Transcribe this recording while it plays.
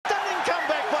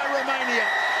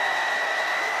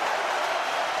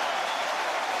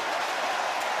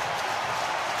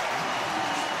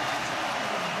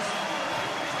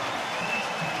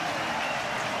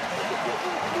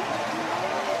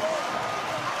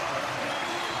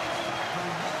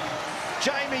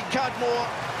Jamie Cudmore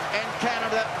and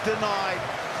Canada denied.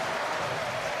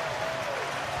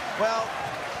 Well,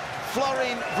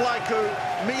 Florine Vlaicu,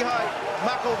 Mihai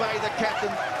Makovei, the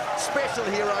captain, special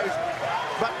heroes,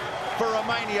 but for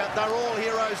Romania, they're all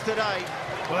heroes today.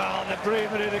 Well, the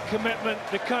bravery, the commitment,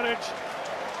 the courage,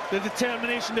 the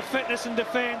determination, the fitness and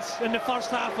defence in the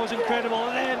first half was incredible,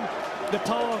 and then the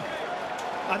power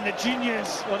and the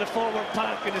genius of the forward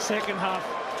pack in the second half.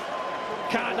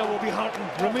 Canada will be hurting.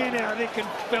 Romania, they can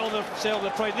fill themselves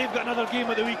with pride. They've got another game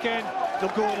at the weekend. They'll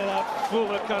go into that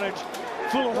full of courage,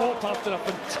 full of hope after a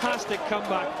fantastic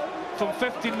comeback from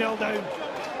 15-0 down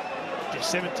to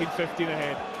 17-15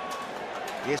 ahead.